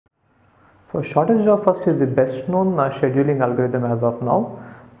So shortest job first is the best known scheduling algorithm as of now,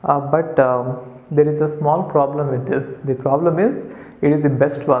 but there is a small problem with this. The problem is it is the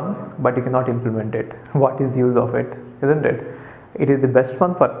best one, but you cannot implement it. What is use of it, isn't it? It is the best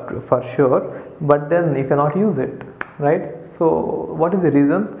one for sure, but then you cannot use it, right? So what is the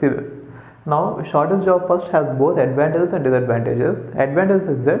reason? See this. Now shortest job first has both advantages and disadvantages. Advantage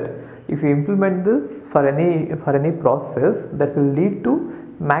is that if you implement this for any process, that will lead to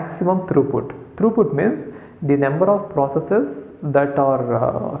maximum throughput. Throughput means the number of processes that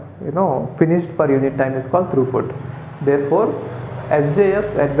are finished per unit time is called throughput. Therefore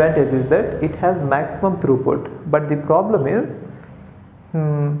SJF advantage is that it has maximum throughput, but the problem is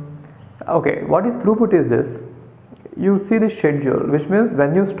okay, what is throughput is this? You see the schedule, which means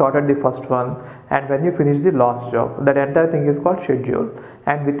when you started the first one and when you finish the last job, that entire thing is called schedule,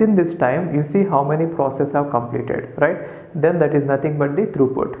 and within this time you see how many processes have completed, right? Then that is nothing but the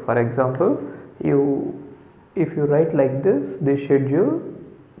throughput. For example, if you write like this, the schedule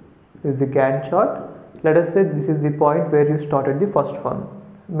is the Gantt chart. Let us say this is the point where you started the first one.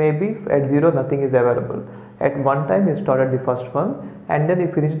 Maybe at 0 nothing is available. At one time you started the first one and then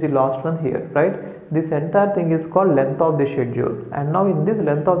you finish the last one here, right? This entire thing is called length of the schedule, and now in this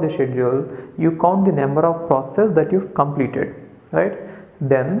length of the schedule you count the number of processes that you've completed, right?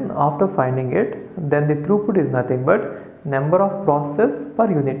 Then after finding it, then the throughput is nothing but number of processes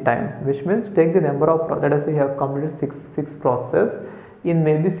per unit time, which means take the number of, let us say you have completed six processes in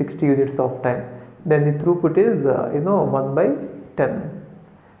maybe 60 units of time, then the throughput is 1 by 10,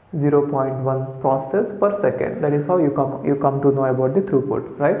 0.1 process per second. That is how you come to know about the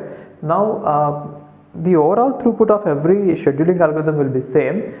throughput, right? Now the overall throughput of every scheduling algorithm will be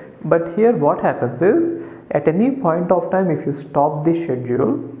same, but here what happens is at any point of time if you stop the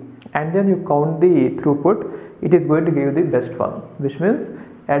schedule and then you count the throughput, it is going to give you the best one, which means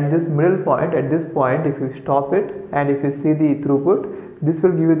at this middle point, at this point if you stop it and if you see the throughput, this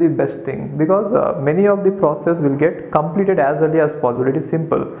will give you the best thing, because many of the process will get completed as early as possible. It is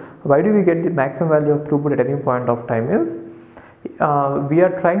simple. Why do we get the maximum value of throughput at any point of time is we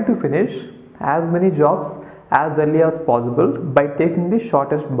are trying to finish as many jobs as early as possible by taking the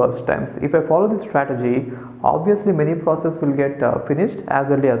shortest burst times. If I follow this strategy, obviously many processes will get finished as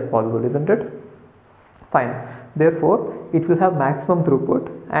early as possible, isn't it? Fine. Therefore it will have maximum throughput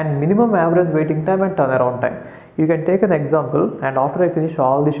and minimum average waiting time and turnaround time. You can take an example, and after I finish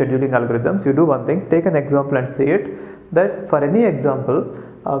all the scheduling algorithms, you do one thing, take an example and say it, that for any example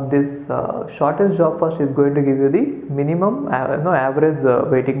this shortest job first is going to give you the minimum average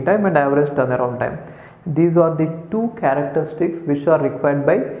waiting time and average turnaround time. These are the two characteristics which are required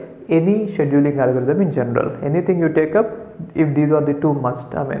by any scheduling algorithm in general. Anything you take up, if these are the two must,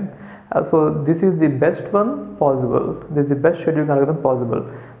 so this is the best one possible, this is the best scheduling algorithm possible.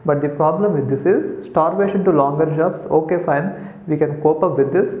 But the problem with this is starvation to longer jobs. Okay, fine, we can cope up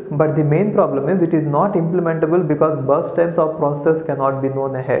with this, but the main problem is it is not implementable because burst times of process cannot be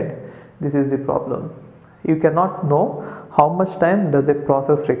known ahead. This is the problem. You cannot know how much time does a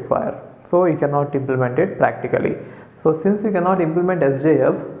process require, so you cannot implement it practically. So since we cannot implement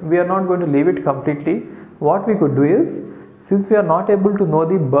SJF, we are not going to leave it completely. What we could do is, since we are not able to know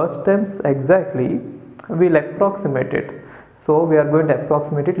the burst times exactly, we will approximate it. So we are going to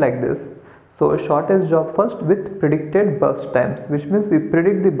approximate it like this. So shortest job first with predicted burst times, which means we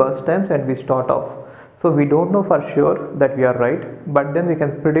predict the burst times and we start off. So we don't know for sure that we are right, but then we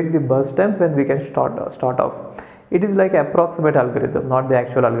can predict the burst times when we can start off. It is like approximate algorithm, not the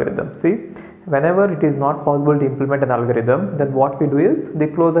actual algorithm. See, whenever it is not possible to implement an algorithm, then what we do is the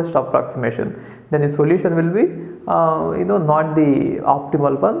closest approximation. Then the solution will be not the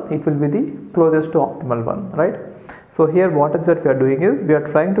optimal one, it will be the closest to optimal one, right? So here what is that we are doing is we are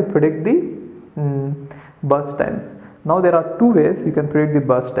trying to predict the burst times. Now there are two ways you can predict the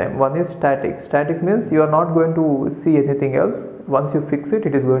burst time. One is static. Static means you are not going to see anything else. Once you fix it,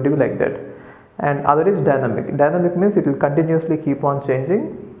 it is going to be like that. And other is dynamic. Dynamic means it will continuously keep on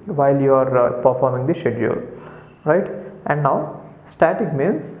changing while you are performing the schedule, right? And now static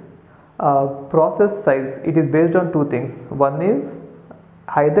means process size. It is based on two things. One is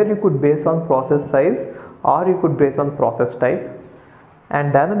either you could base on process size or you could base on process type.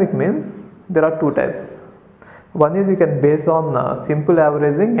 And dynamic means there are two types. One is you can base on simple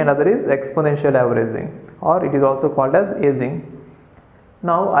averaging, and other is exponential averaging, or it is also called as aging.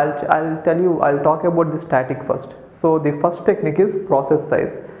 Now I'll talk about the static first. So the first technique is process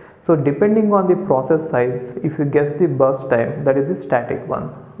size. So depending on the process size, if you guess the burst time, that is the static one.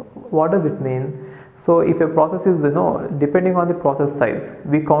 What does it mean? So if a process is depending on the process size,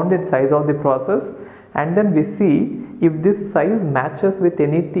 we count the size of the process and then we see if this size matches with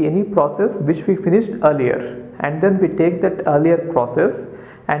any process which we finished earlier, and then we take that earlier process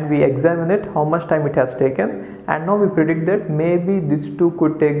and we examine it, how much time it has taken, and now we predict that maybe these two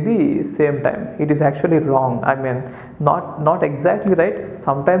could take the same time. It is actually wrong. I mean, not exactly right.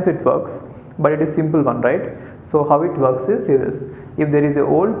 Sometimes it works, but it is simple one, right? So how it works is, see this: if there is a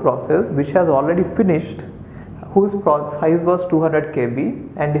old process which has already finished, whose size was 200 kb,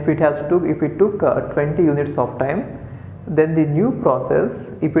 and if it took 20 units of time, then the new process,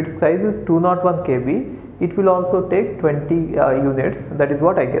 if its size is 201 kb, it will also take 20 units. That is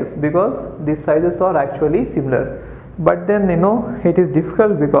what I guess, because the sizes are actually similar. But then it is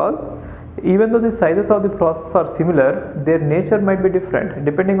difficult, because even though the sizes of the process are similar, their nature might be different.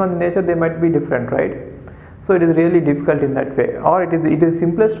 Depending on the nature, they might be different, right? So it is really difficult in that way, or it is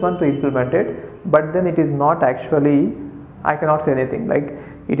simplest one to implement it, but then it is not actually, I cannot say anything, like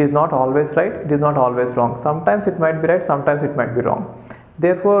it is not always right, it is not always wrong. Sometimes it might be right, sometimes it might be wrong.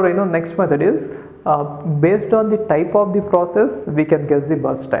 Therefore, next method is, based on the type of the process, we can guess the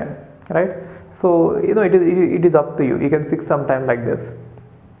burst time, right? So it is up to you. You can fix some time like this,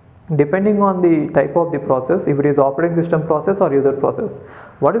 depending on the type of the process, if it is operating system process or user process.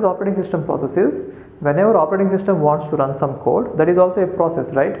 What is operating system process is, whenever operating system wants to run some code, that is also a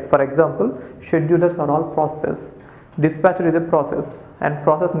process, right? For example, schedulers are all process, dispatcher is a process, and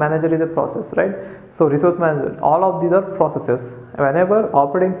process manager is a process, right? So resource manager, all of these are processes. Whenever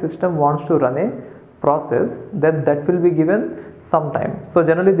operating system wants to run a process, then that will be given some time. So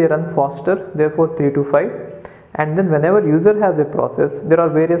generally they run faster, therefore 3 to 5. And then whenever user has a process, there are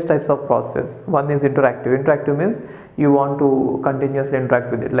various types of process. One is interactive. Interactive means you want to continuously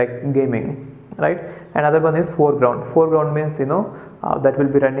interact with it, like gaming, right? Another one is foreground. Foreground means that will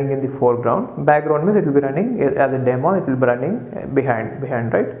be running in the foreground. Background means it will be running as a demo, it will be running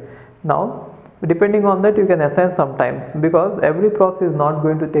behind, right? Now depending on that, you can assign some times, because every process is not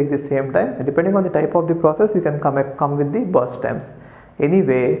going to take the same time. Depending on the type of the process, you can come with the burst times.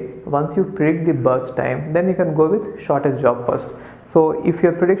 Anyway, once you predict the burst time, then you can go with shortest job first. So if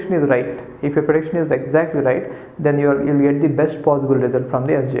your prediction is right, if your prediction is exactly right, then you'll get the best possible result from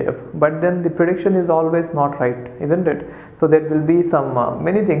the SJF. But then the prediction is always not right, isn't it? So there will be some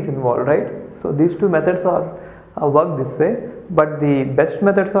many things involved, right? So these two methods are work this way, but the best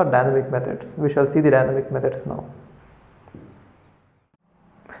methods are dynamic methods. We shall see the dynamic methods now.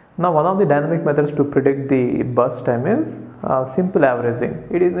 Now one of the dynamic methods to predict the burst time is simple averaging.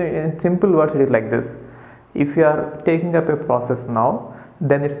 It is, in simple words, it is like this: if you are taking up a process now,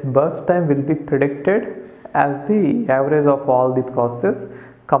 then its burst time will be predicted as the average of all the process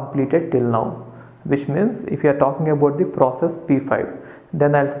completed till now. Which means, if you are talking about the process P5,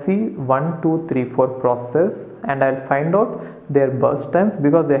 then I'll see 1, 2, 3, 4 process, and I'll find out their burst times,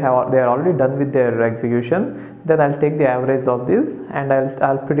 because they are already done with their execution. Then I'll take the average of this, and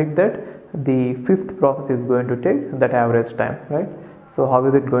I'll predict that the fifth process is going to take that average time, right? So how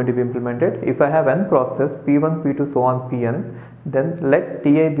is it going to be implemented? If I have n process, P1, P2, so on Pn, then let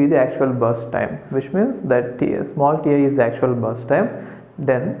Ti be the actual burst time, which means that small ti is the actual burst time.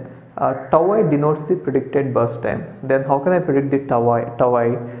 Then tau I denotes the predicted burst time. Then how can I predict the tau I,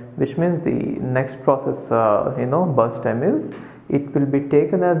 which means the next process burst time is, it will be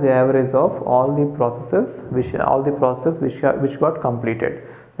taken as the average of all the processes which got completed.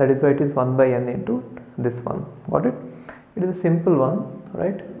 That is why it is 1 by n into this one. Got it? It is a simple one,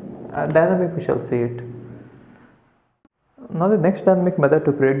 right? Dynamic, we shall see it. Now the next dynamic method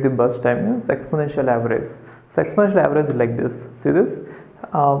to predict the burst time is exponential average. So exponential average is like this. See this?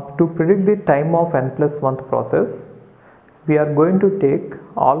 To predict the time of n plus 1th process, we are going to take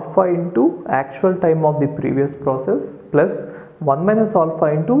alpha into actual time of the previous process plus 1 minus alpha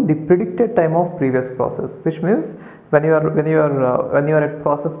into the predicted time of previous process. Which means when you are at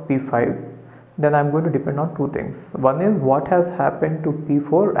process P5, then I am going to depend on two things. One is what has happened to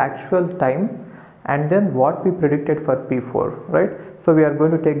P4 actual time, and then what we predicted for P4, right? So we are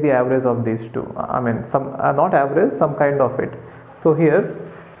going to take the average of these two. I mean, some not average, some kind of it. So here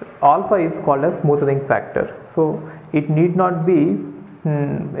alpha is called as smoothening factor. So it need not be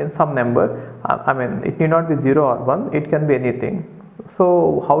in some number. I mean, it need not be 0 or 1. It can be anything.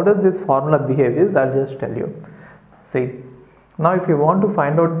 So how does this formula behave is, I'll just tell you. See, now if you want to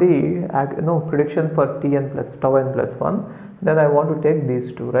find out the prediction for Tn plus tau n plus 1, then I want to take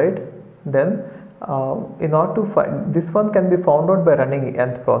these two, right? Then in order to find, this one can be found out by running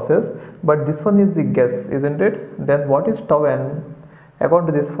nth process, but this one is the guess, isn't it? Then what is tau n?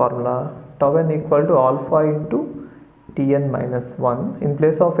 According to this formula, tau n equal to alpha into Tn minus 1. In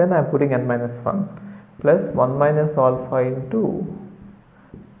place of n, I am putting n minus 1 plus 1 minus alpha into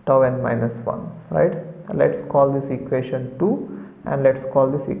tau n minus 1, right? Let's call this equation 2 and let's call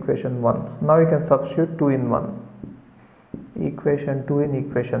this equation 1. Now you can substitute 2 in 1, equation 2 in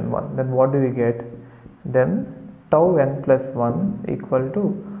equation 1. Then what do we get? Then tau n plus 1 equal to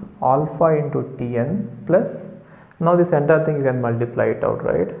alpha into Tn plus, now this entire thing you can multiply it out,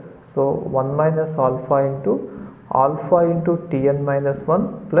 right? So 1 minus alpha into Tn minus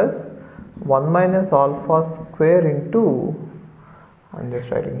 1 plus 1 minus alpha square into, I'm just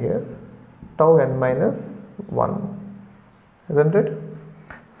writing here, tau n minus 1, isn't it?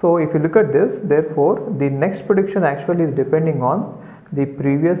 So if you look at this, therefore the next prediction actually is depending on the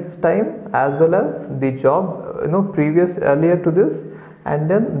previous time as well as the job, previous earlier to this, and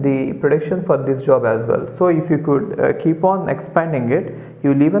then the prediction for this job as well. So if you could keep on expanding it, you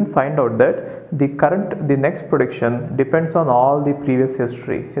will even find out that the next prediction depends on all the previous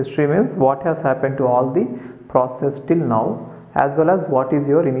history. History means what has happened to all the process till now, as well as what is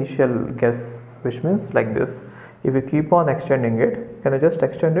your initial guess, which means like this. If you keep on extending it, can I just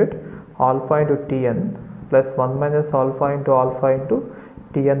extend it? Alpha into Tn plus 1 minus alpha into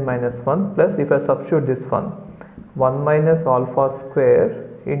Tn minus 1 plus, if I substitute this one, 1 minus alpha square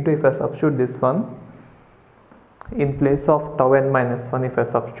into, if I substitute this one in place of tau n minus 1, if I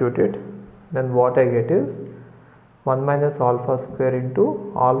substitute it, then what I get is 1 minus alpha square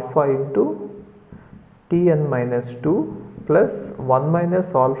into alpha into Tn minus 2 plus 1 minus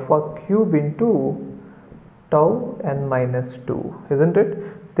alpha cube into tau n minus 2, isn't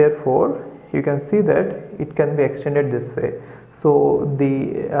it? Therefore you can see that it can be extended this way. So the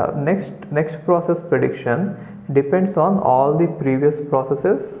next process prediction depends on all the previous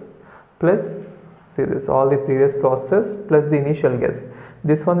processes plus, see this, all the previous process plus the initial guess.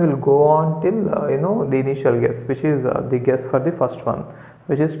 This one will go on till the initial guess, which is the guess for the first one,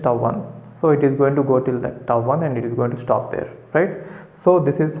 which is tau 1. So it is going to go till that tau 1 and it is going to stop there, right? So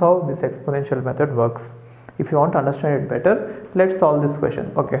this is how this exponential method works. If you want to understand it better, let's solve this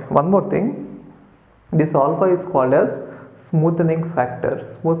question. Okay, one more thing, this alpha is called as smoothening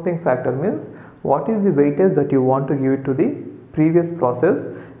factor. Smoothening factor means what is the weightage that you want to give it to the previous process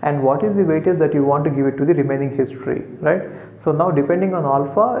and what is the weightage that you want to give it to the remaining history, right? So now depending on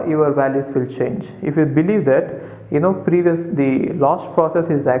alpha, your values will change. If you believe that the last process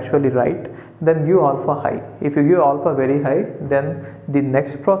is actually right, then give alpha high. If you give alpha very high, then the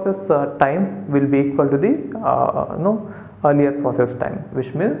next process time will be equal to the earlier process time,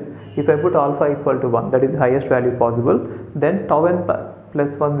 which means if I put alpha equal to 1, that is the highest value possible, then tau n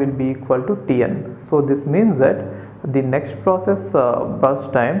plus 1 will be equal to Tn. So this means that the next process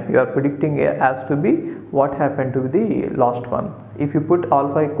burst time you are predicting as to be what happened to the last one. If you put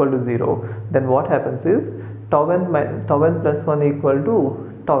alpha equal to 0, then what happens is tau n plus 1 equal to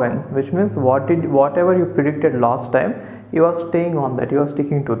tau n, which means whatever you predicted last time, you are staying on that, you are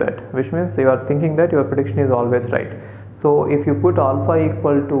sticking to that, which means you are thinking that your prediction is always right. So if you put alpha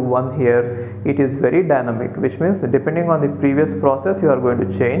equal to 1 here, it is very dynamic, which means depending on the previous process you are going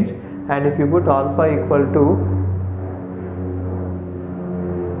to change. And if you put alpha equal to,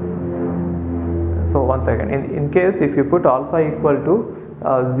 so one second, in case if you put alpha equal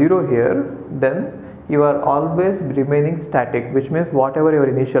to 0 here, then you are always remaining static, which means whatever your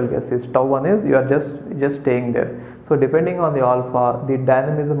initial guess is, tau 1 is, you are just staying there. So depending on the alpha, the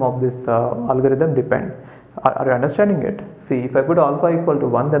dynamism of this algorithm depends. Are you understanding it? See, if I put alpha equal to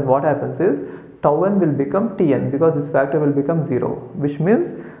 1, then what happens is tau n will become Tn because this factor will become 0, which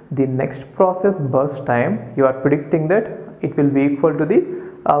means the next process burst time you are predicting that it will be equal to the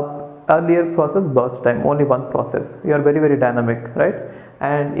earlier process burst time, only one process. You are very dynamic, right?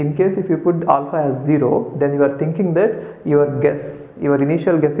 And in case if you put alpha as 0, then you are thinking that your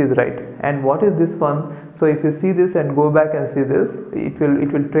initial guess is right. And what is this one? So if you see this and go back and see this, it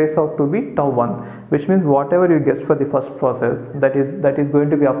will trace out to be tau 1, which means whatever you guessed for the first process, that is going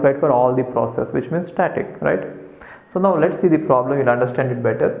to be applied for all the process, which means static, right? So now let's see the problem, you'll understand it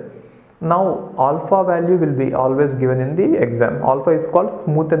better. Now alpha value will be always given in the exam. Alpha is called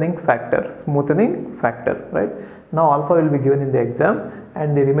smoothening factor, right? Now alpha will be given in the exam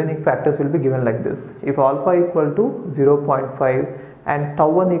and the remaining factors will be given like this. If alpha equal to 0.5 and tau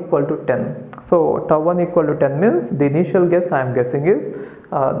 1 equal to 10. So tau 1 equal to 10 means the initial guess I am guessing is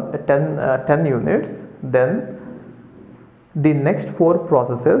 10 units. Then the next 4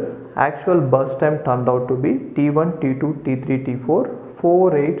 processes actual burst time turned out to be T1, T2, T3, T4,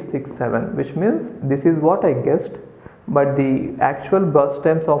 4, 8, 6, 7, which means this is what I guessed, but the actual burst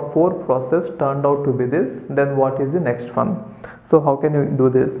times of 4 processes turned out to be this. Then what is the next one? So how can you do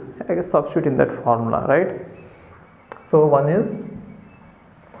this? I can substitute in that formula, right? So one is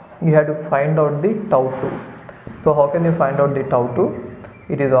you have to find out the tau 2. So how can you find out the tau 2?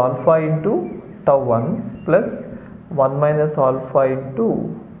 it is alpha into tau 1 plus 1 minus alpha into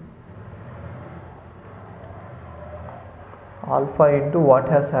what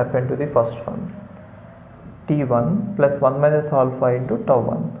has happened to the first one, t1 plus 1 minus alpha into tau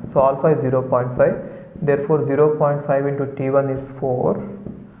 1. So alpha is 0.5, therefore 0.5 into t1 is 4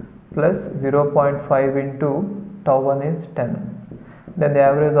 plus 0.5 into tau 1 is 10. Then the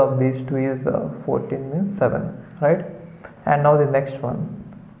average of these two is 14, means 7, right? And now the next one,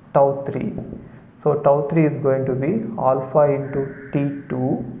 tau 3. So tau 3 is going to be alpha into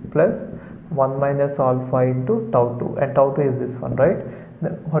t2 plus 1 minus alpha into tau 2, and tau 2 is this one, right?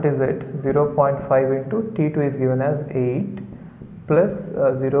 Then what is it? 0.5 into t2 is given as 8 plus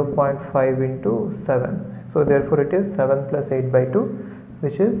 0.5 into 7. So therefore it is 7 plus 8 by 2,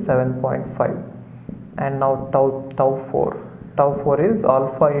 which is 7.5. And now tau 4. Tau 4 is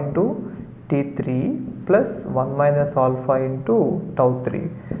alpha into t3 plus 1 minus alpha into tau 3.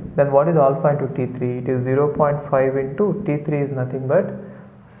 Then what is alpha into t3? It is 0.5 into t3 is nothing but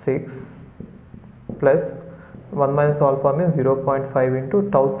 6 plus 1 minus alpha means 0.5 into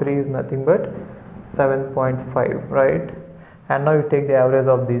tau 3 is nothing but 7.5, right? And now you take the average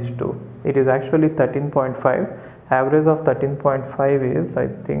of these two. It is actually 13.5. Average of 13.5 is, I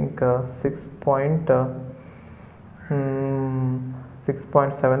think,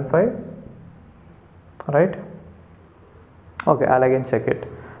 6.75, right? Okay, I'll again check it.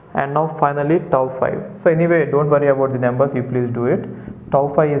 And now finally tau 5. So anyway, don't worry about the numbers, you please do it. Tau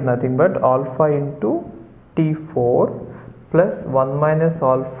 5 is nothing but alpha into t4 plus 1 minus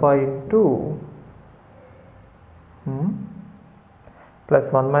alpha into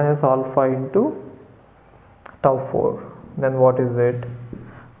plus 1 minus alpha into tau 4. Then what is it?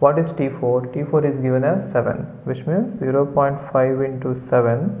 What is t4? t4 is given as 7, which means 0.5 into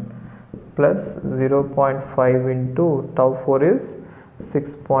 7 plus 0.5 into tau 4 is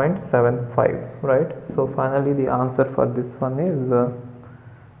 6.75, right? So finally the answer for this one is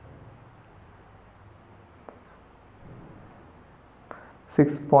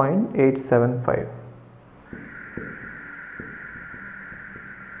 6.875.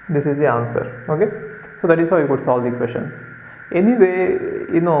 This is the answer. Okay, so that is how you could solve the questions. Anyway,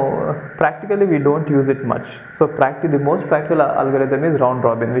 practically we don't use it much. So the most practical algorithm is round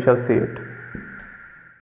robin. We shall see it.